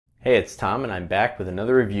Hey, it's Tom and I'm back with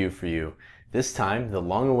another review for you. This time, the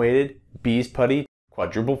long-awaited BeesPutty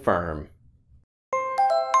QuadrupleFirm.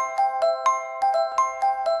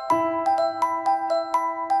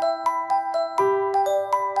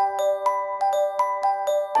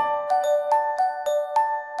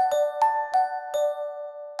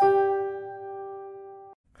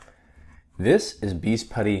 This is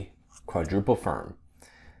BeesPutty QuadrupleFirm.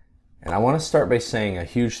 And I want to start by saying a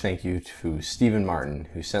huge thank you to Stefan Martin,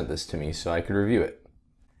 who sent this to me so I could review it.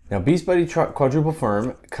 Now, BeesPutty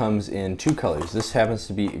QuadrupleFirm comes in two colors. This happens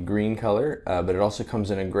to be a green color, but it also comes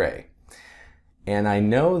in a gray. And I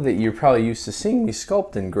know that you're probably used to seeing me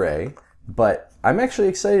sculpt in gray, but I'm actually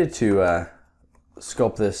excited to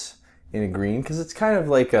sculpt this in a green because it's kind of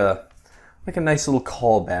like a nice little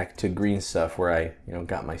callback to green stuff where I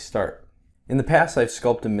got my start. In the past, I've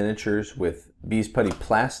sculpted miniatures with BeesPutty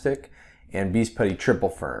Plastic and BeesPutty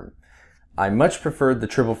TripleFirm. I much preferred the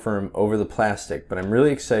TripleFirm over the plastic, but I'm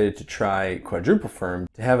really excited to try QuadrupleFirm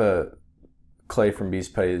to have a clay from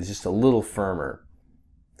BeesPutty that's just a little firmer.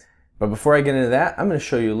 But before I get into that, I'm going to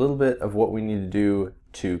show you a little bit of what we need to do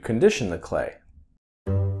to condition the clay.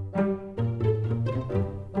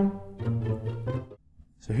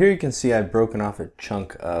 So here you can see I've broken off a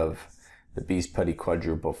chunk of the BeesPutty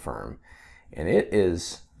QuadrupleFirm. And it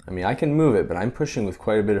is, I can move it, but I'm pushing with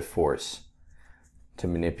quite a bit of force to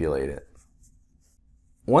manipulate it.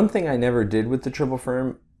 One thing I never did with the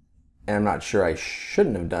TripleFirm, and I'm not sure I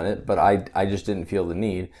shouldn't have done it, but I just didn't feel the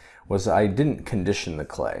need, was I didn't condition the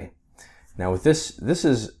clay. Now with this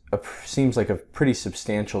seems like a pretty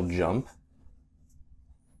substantial jump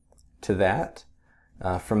to that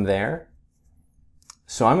from there.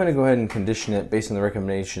 So I'm going to go ahead and condition it based on the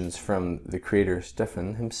recommendations from the creator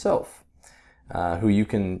Stefan himself. Who you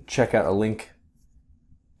can check out a link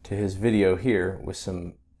to his video here with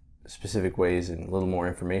some specific ways and a little more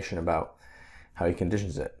information about how he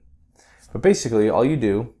conditions it. But basically all you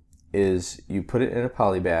do is you put it in a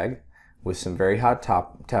poly bag with some very hot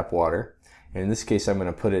tap water, and in this case I'm going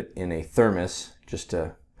to put it in a thermos just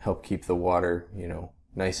to help keep the water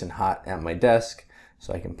nice and hot at my desk,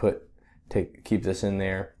 so I can keep this in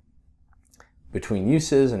there between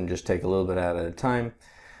uses and just take a little bit out at a time.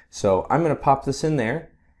 So I'm going to pop this in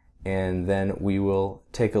there, and then we will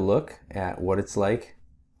take a look at what it's like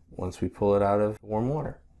once we pull it out of warm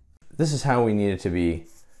water. This is how we need it to be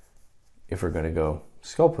if we're going to go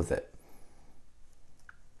sculpt with it.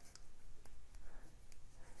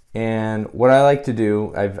 And what I like to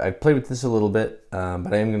do, I've played with this a little bit, but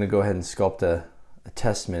I am going to go ahead and sculpt a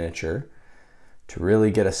test miniature to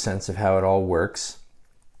really get a sense of how it all works.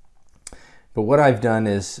 But what I've done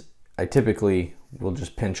is I typically will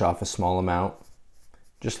just pinch off a small amount,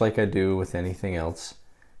 just like I do with anything else.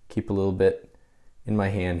 Keep a little bit in my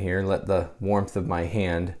hand here, let the warmth of my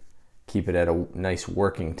hand keep it at a nice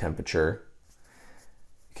working temperature.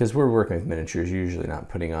 Because we're working with miniatures, usually not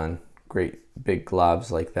putting on great big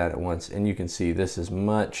globs like that at once. And you can see this is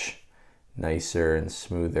much nicer and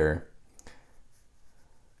smoother.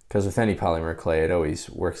 Because with any polymer clay, it always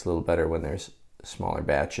works a little better when there's smaller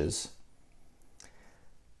batches.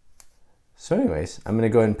 So anyways, I'm going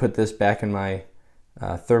to go ahead and put this back in my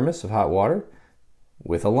thermos of hot water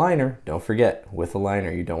with a liner. Don't forget, with a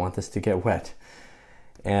liner. You don't want this to get wet.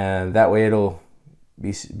 And that way it'll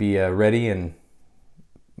be ready and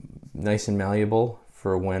nice and malleable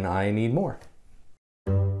for when I need more.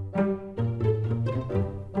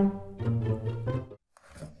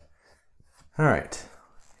 All right,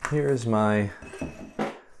 here's my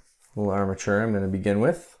little armature I'm going to begin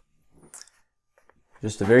with.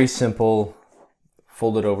 Just a very simple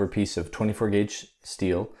folded over piece of 24 gauge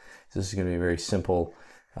steel. This is going to be a very simple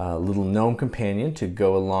little gnome companion to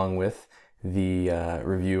go along with the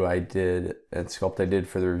review I did and sculpt I did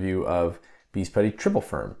for the review of BeesPutty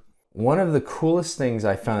TripleFirm. One of the coolest things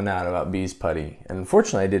I found out about BeesPutty, and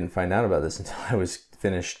unfortunately I didn't find out about this until I was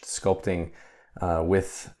finished sculpting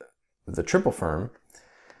with the TripleFirm,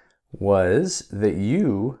 was that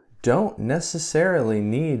you don't necessarily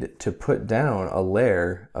need to put down a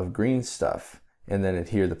layer of green stuff and then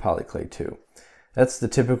adhere the polyclay to. That's the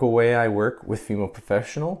typical way I work with Female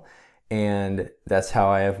Professional, and that's how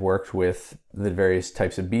I have worked with the various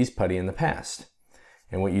types of BeesPutty in the past.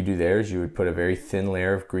 And what you do there is you would put a very thin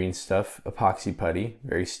layer of green stuff, epoxy putty,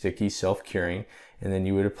 very sticky, self-curing, and then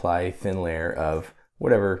you would apply a thin layer of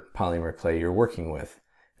whatever polymer clay you're working with.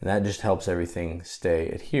 And that just helps everything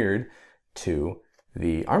stay adhered to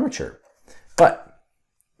the armature. But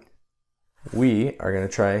we are going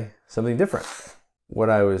to try something different. What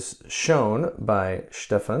I was shown by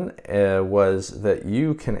Stefan was that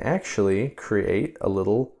you can actually create a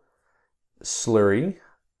little slurry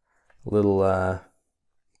little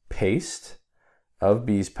paste of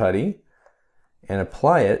BeesPutty and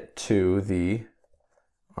apply it to the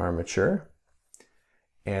armature.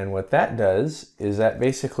 And what that does is that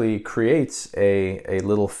basically creates a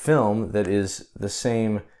little film that is the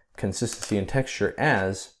same consistency and texture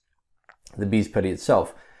as the BeesPutty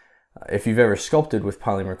itself. If you've ever sculpted with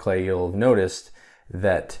polymer clay, you'll have noticed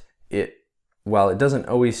that while it doesn't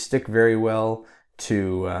always stick very well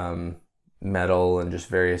to metal and just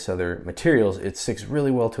various other materials, it sticks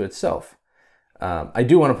really well to itself. I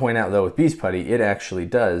do want to point out though, with BeesPutty, it actually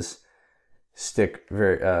does stick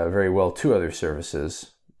very well to other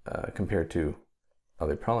surfaces compared to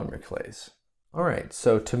other polymer clays. All right,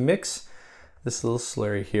 so to mix this little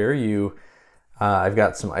slurry here, I've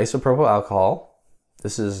got some isopropyl alcohol.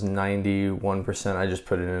 This is 91%. I just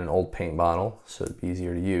put it in an old paint bottle so it'd be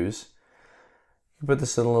easier to use. You put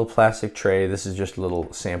this in a little plastic tray. This is just a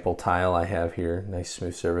little sample tile I have here, nice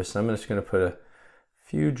smooth surface. I'm just going to put a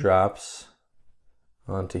few drops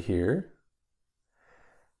onto here,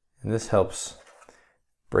 and this helps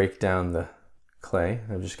break down the clay.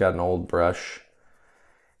 I've just got an old brush,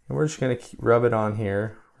 and we're just going to rub it on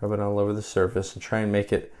here, rub it all over the surface, and try and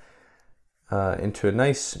make it into a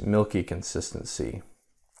nice milky consistency.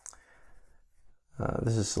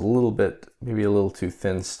 This is a little bit, maybe a little too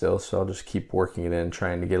thin still, so I'll just keep working it in,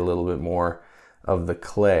 trying to get a little bit more of the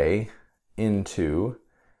clay into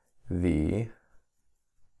the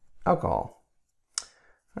alcohol.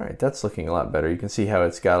 All right, that's looking a lot better. You can see how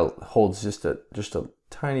it's holds just a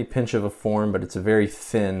tiny pinch of a form, but it's a very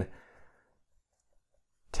thin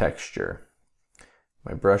texture.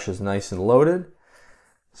 My brush is nice and loaded,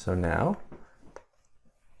 so now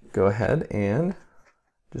go ahead and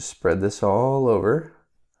just spread this all over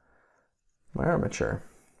my armature.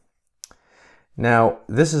 Now,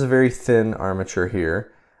 this is a very thin armature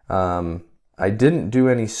here. I didn't do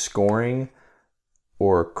any scoring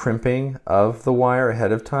or crimping of the wire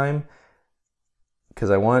ahead of time because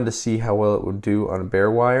I wanted to see how well it would do on a bare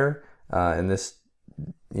wire. And this,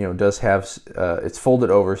 does have, it's folded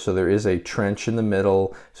over, so there is a trench in the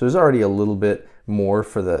middle. So there's already a little bit more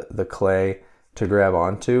for the clay to grab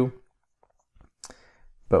onto.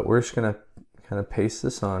 But we're just gonna kind of paste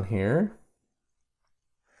this on here.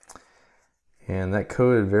 And that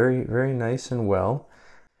coated very, very nice and well.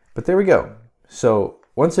 But there we go. So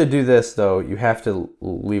once I do this though, you have to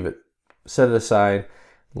leave it, set it aside,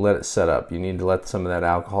 let it set up. You need to let some of that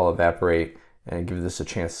alcohol evaporate and give this a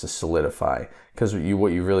chance to solidify. Because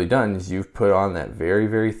what you've really done is you've put on that very,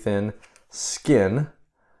 very thin skin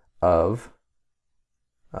of,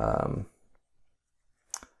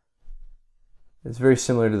 it's very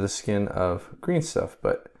similar to the skin of green stuff,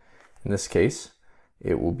 but in this case,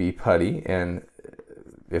 it will be putty. And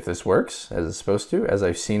if this works as it's supposed to, as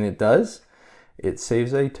I've seen it does, it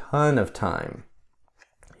saves a ton of time.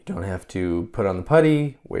 You don't have to put on the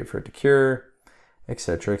putty, wait for it to cure,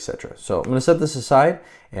 etc., etc. So I'm going to set this aside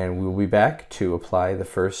and we'll be back to apply the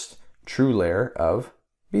first true layer of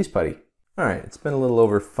BeesPutty. All right, it's been a little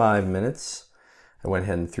over 5 minutes. I went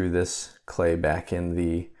ahead and threw this clay back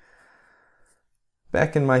in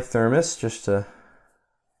my thermos just to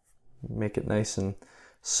make it nice and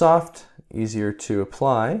soft, easier to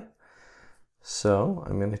apply. So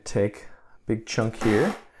I'm going to take a big chunk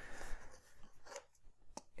here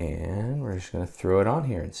and we're just going to throw it on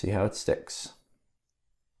here and see how it sticks.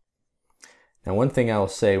 Now, one thing I'll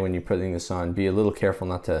say when you're putting this on, be a little careful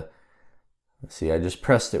not to, see, I just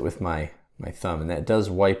pressed it with my thumb, and that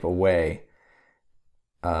does wipe away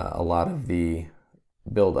a lot of the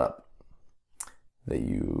buildup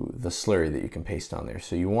the slurry that you can paste on there.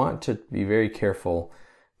 So you want to be very careful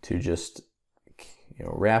to just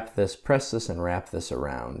press this and wrap this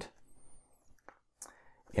around.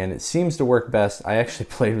 And it seems to work best. I actually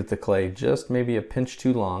played with the clay just maybe a pinch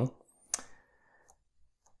too long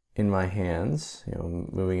in my hands,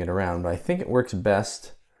 moving it around, but I think it works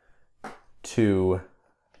best to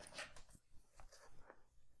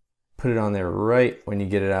put it on there right when you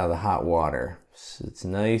get it out of the hot water. So it's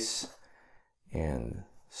nice and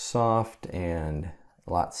soft and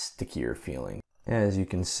a lot stickier feeling. As you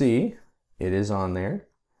can see, it is on there.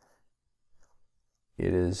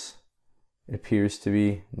 It appears to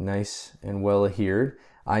be nice and well adhered.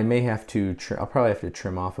 I may have to I'll probably have to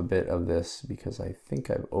trim off a bit of this because I think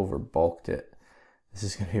I've over bulked it. This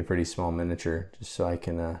is going to be a pretty small miniature just so I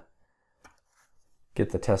can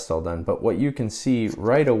get the test all done. But what you can see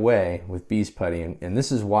right away with BeesPutty, and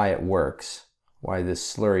this is why it works, why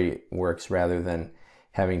this slurry works rather than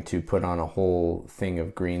having to put on a whole thing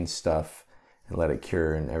of green stuff and let it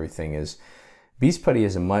cure and everything, is BeesPutty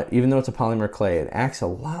is even though it's a polymer clay, it acts a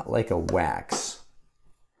lot like a wax.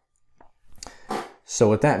 So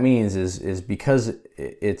what that means is because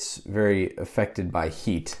it's very affected by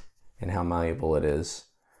heat and how malleable it is,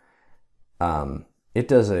 it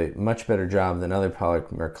does a much better job than other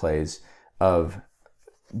polymer clays of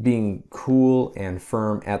being cool and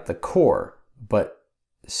firm at the core, but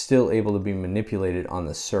still able to be manipulated on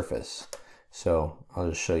the surface. So I'll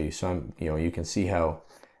just show you. So you can see how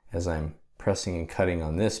as I'm pressing and cutting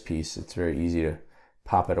on this piece, it's very easy to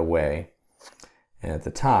pop it away. And at the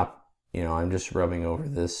top, I'm just rubbing over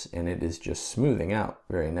this and it is just smoothing out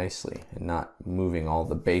very nicely and not moving all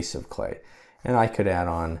the base of clay. And I could add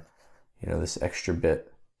on, this extra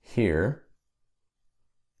bit here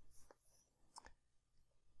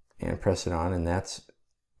and press it on, and that's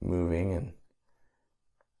moving and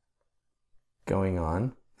going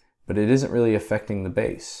on, but it isn't really affecting the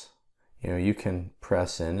base. You can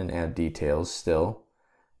press in and add details still,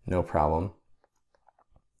 no problem.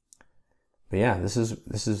 But yeah, this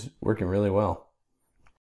is working really well.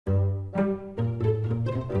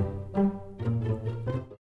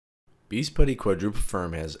 BeesPutty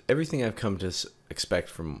QuadrupleFirm has everything I've come to expect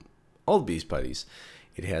from all the BeesPutties.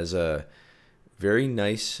 It has a very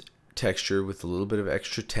nice texture with a little bit of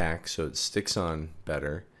extra tack, so it sticks on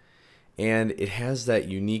better. And it has that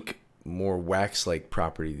unique, more wax-like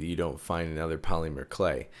property that you don't find in other polymer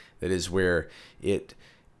clay. That is where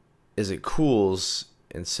as it cools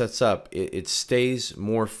and sets up, it stays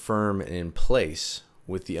more firm and in place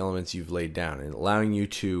with the elements you've laid down, and allowing you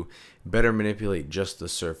to better manipulate just the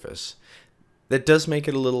surface. That does make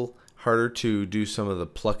it a little harder to do some of the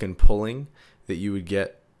pluck and pulling that you would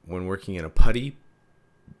get when working in a putty,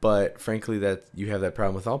 but frankly that you have that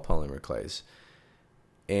problem with all polymer clays.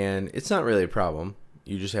 And it's not really a problem.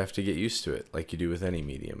 You just have to get used to it like you do with any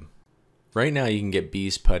medium. Right now you can get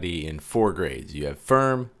BeesPutty in 4 grades. You have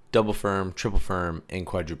firm, double firm, triple firm, and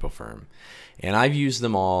quadruple firm. And I've used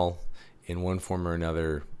them all in one form or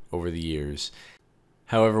another over the years.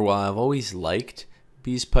 However, while I've always liked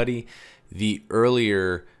BeesPutty, the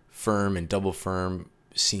earlier firm and double firm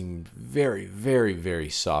seemed very, very, very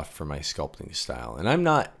soft for my sculpting style. And I'm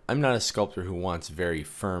not a sculptor who wants very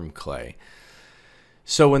firm clay.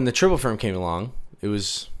 So when the triple firm came along, it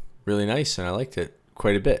was really nice and I liked it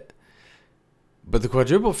quite a bit. But the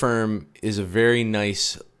quadruple firm is a very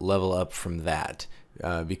nice level up from that,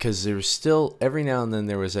 because there was still, every now and then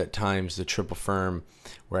there was at times the triple firm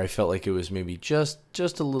where I felt like it was maybe just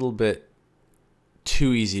a little bit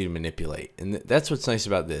too easy to manipulate. And that's what's nice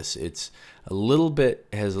about this. It's a little bit,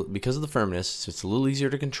 because of the firmness, so it's a little easier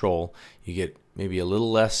to control. You get maybe a little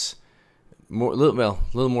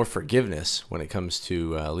more forgiveness when it comes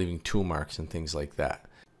to leaving tool marks and things like that.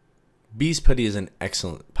 BeesPutty is an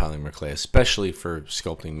excellent polymer clay, especially for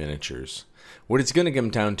sculpting miniatures. What it's going to come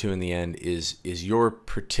down to in the end is your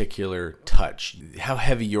particular touch, how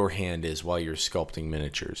heavy your hand is while you're sculpting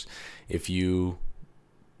miniatures. If you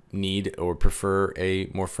need or prefer a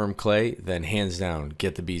more firm clay, then hands down,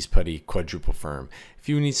 get the BeesPutty QuadrupleFirm. If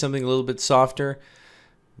you need something a little bit softer,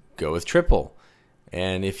 go with triple.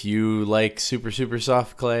 And if you like super, super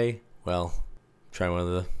soft clay, well, try one of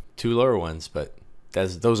the 2 lower ones, but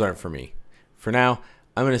those aren't for me. For now,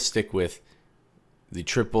 I'm going to stick with the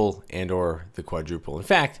triple and or the quadruple. In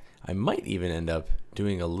fact, I might even end up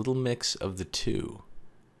doing a little mix of the 2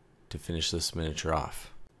 to finish this miniature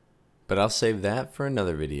off. But I'll save that for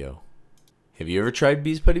another video. Have you ever tried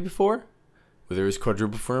BeesPutty before? Whether it's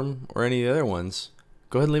QuadrupleFirm or any of the other ones,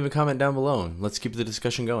 go ahead and leave a comment down below and let's keep the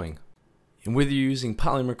discussion going. And whether you're using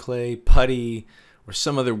polymer clay, putty, or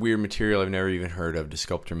some other weird material I've never even heard of to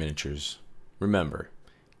sculpt your miniatures, remember,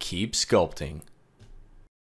 keep sculpting.